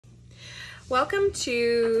Welcome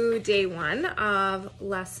to day 1 of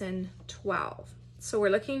lesson 12. So we're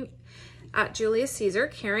looking at Julius Caesar,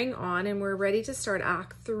 carrying on, and we're ready to start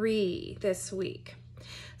Act 3 this week.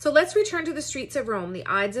 So let's return to the streets of Rome. The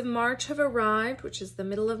Ides of March have arrived, which is the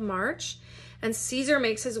middle of March, and Caesar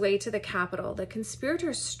makes his way to the capital. The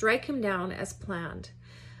conspirators strike him down as planned.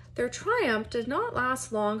 Their triumph did not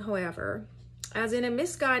last long, however, as in a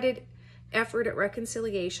misguided effort at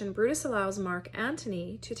reconciliation, Brutus allows Mark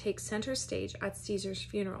Antony to take center stage at Caesar's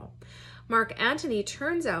funeral. Mark Antony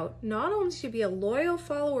turns out not only to be a loyal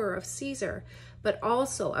follower of Caesar, but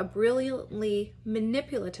also a brilliantly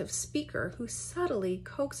manipulative speaker who subtly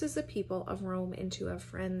coaxes the people of Rome into a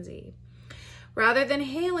frenzy. Rather than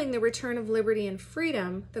hailing the return of liberty and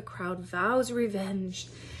freedom, the crowd vows revenge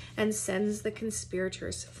and sends the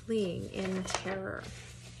conspirators fleeing in terror.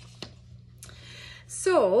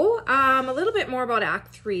 So, a little bit more about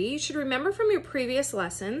Act 3. You should remember from your previous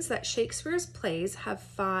lessons that Shakespeare's plays have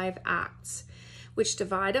 5 acts, which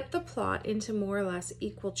divide up the plot into more or less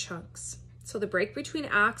equal chunks. So the break between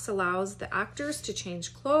acts allows the actors to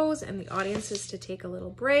change clothes and the audiences to take a little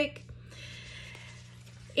break.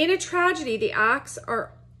 In a tragedy, the acts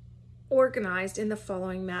are organized in the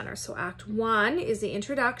following manner. So Act 1 is the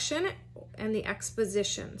introduction and the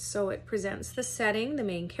exposition. So it presents the setting, the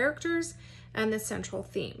main characters, and the central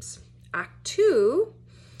themes. Act 2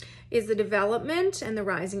 is the development and the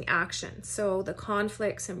rising action. So the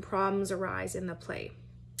conflicts and problems arise in the play.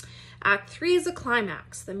 Act 3 is the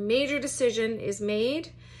climax. The major decision is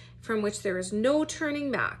made from which there is no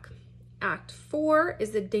turning back. Act 4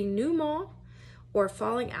 is the denouement or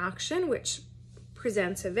falling action, which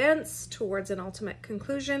presents events towards an ultimate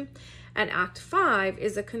conclusion. And Act 5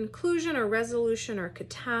 is a conclusion or resolution or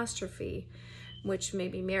catastrophe, which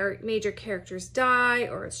maybe major characters die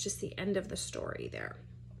or it's just the end of the story there.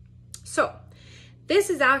 So this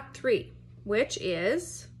is Act 3, which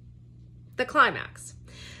is the climax.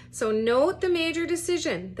 So note the major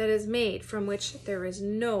decision that is made from which there is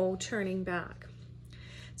no turning back.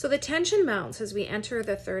 So the tension mounts as we enter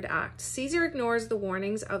the 3rd act. Caesar ignores the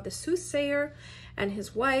warnings of the soothsayer and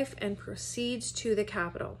his wife and proceeds to the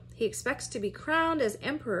capital. He expects to be crowned as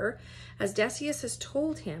emperor, as Decius has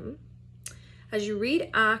told him. As you read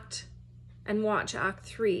and watch Act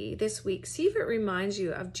 3 this week, see if it reminds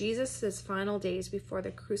you of Jesus' final days before the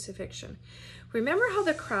crucifixion. Remember how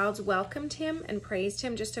the crowds welcomed him and praised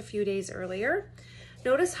him just a few days earlier?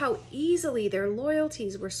 Notice how easily their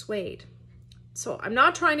loyalties were swayed. So I'm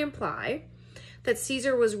not trying to imply that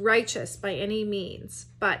Caesar was righteous by any means,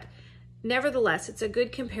 but nevertheless, it's a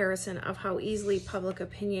good comparison of how easily public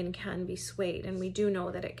opinion can be swayed, and we do know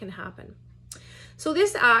that it can happen. So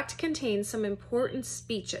this act contains some important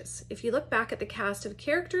speeches. If you look back at the cast of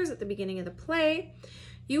characters at the beginning of the play,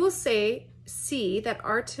 you will see that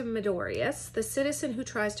Artemidorus, the citizen who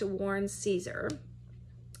tries to warn Caesar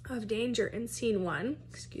of danger in scene 1,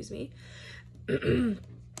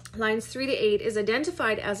 lines 3 to 8, is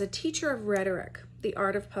identified as a teacher of rhetoric, the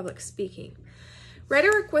art of public speaking.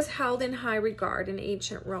 Rhetoric was held in high regard in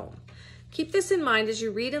ancient Rome. Keep this in mind as you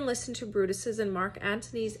read and listen to Brutus's and Mark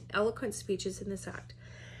Antony's eloquent speeches in this act.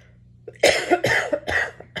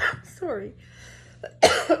 Sorry.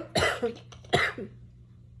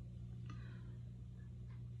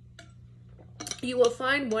 You will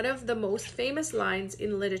find one of the most famous lines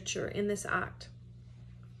in literature in this act.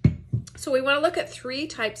 So we want to look at 3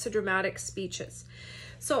 types of dramatic speeches.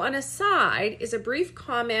 So an aside is a brief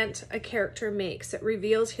comment a character makes that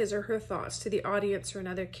reveals his or her thoughts to the audience or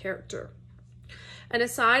another character. An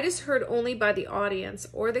aside is heard only by the audience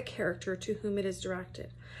or the character to whom it is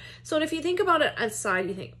directed. So if you think about an aside,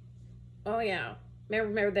 you think, oh yeah,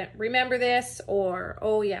 remember this, or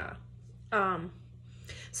oh yeah.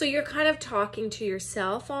 So you're kind of talking to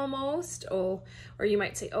yourself almost, or you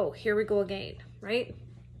might say, oh, here we go again, right?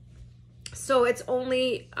 So it's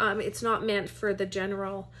only, it's not meant for the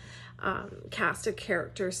general cast of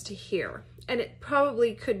characters to hear. And it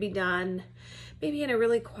probably could be done maybe in a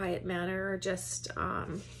really quiet manner, or just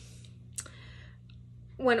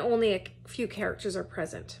when only a few characters are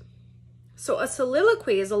present. So a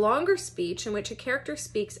soliloquy is a longer speech in which a character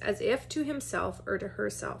speaks as if to himself or to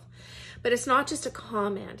herself. But it's not just a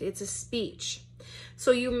comment, it's a speech. So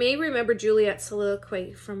you may remember Juliet's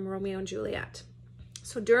soliloquy from Romeo and Juliet.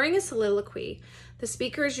 So during a soliloquy, the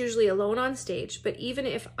speaker is usually alone on stage, but even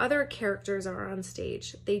if other characters are on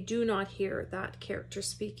stage, they do not hear that character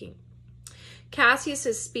speaking.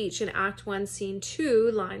 Cassius's speech in Act 1, Scene 2,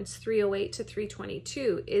 lines 308 to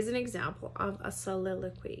 322 is an example of a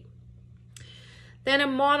soliloquy. Then a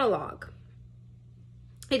monologue.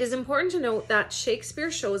 It is important to note that Shakespeare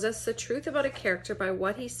shows us the truth about a character by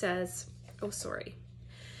what he says oh, sorry.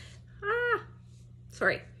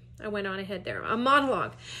 Sorry, I went on ahead there. A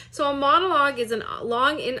monologue. So a monologue is a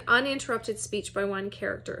long and uninterrupted speech by one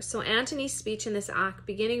character. So Antony's speech in this act,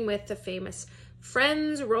 beginning with the famous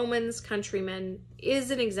 "Friends, Romans, countrymen," is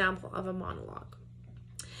an example of a monologue.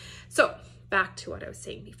 So back to what I was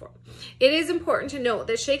saying before. It is important to note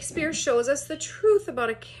that Shakespeare shows us the truth about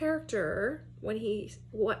a character when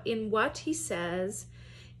what he says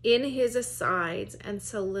in his asides and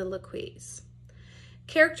soliloquies.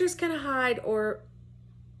 Characters can hide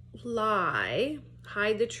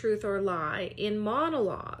the truth or lie in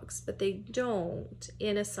monologues, but they don't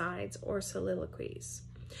in asides or soliloquies.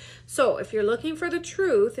 So if you're looking for the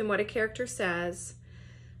truth in what a character says,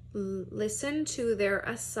 listen to their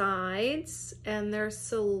asides and their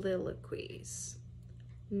soliloquies,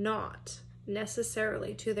 not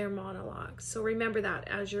necessarily to their monologues. So remember that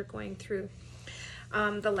as you're going through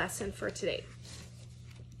the lesson for today.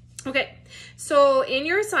 Okay, so in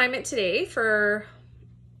your assignment today for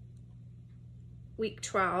week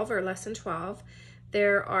 12 or lesson 12,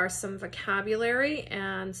 there are some vocabulary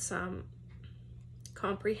and some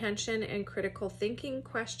comprehension and critical thinking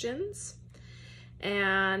questions,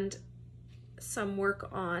 and some work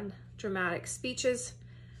on dramatic speeches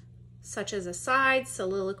such as asides,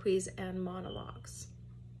 soliloquies, and monologues.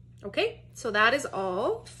 Okay, so that is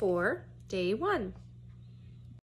all for day 1.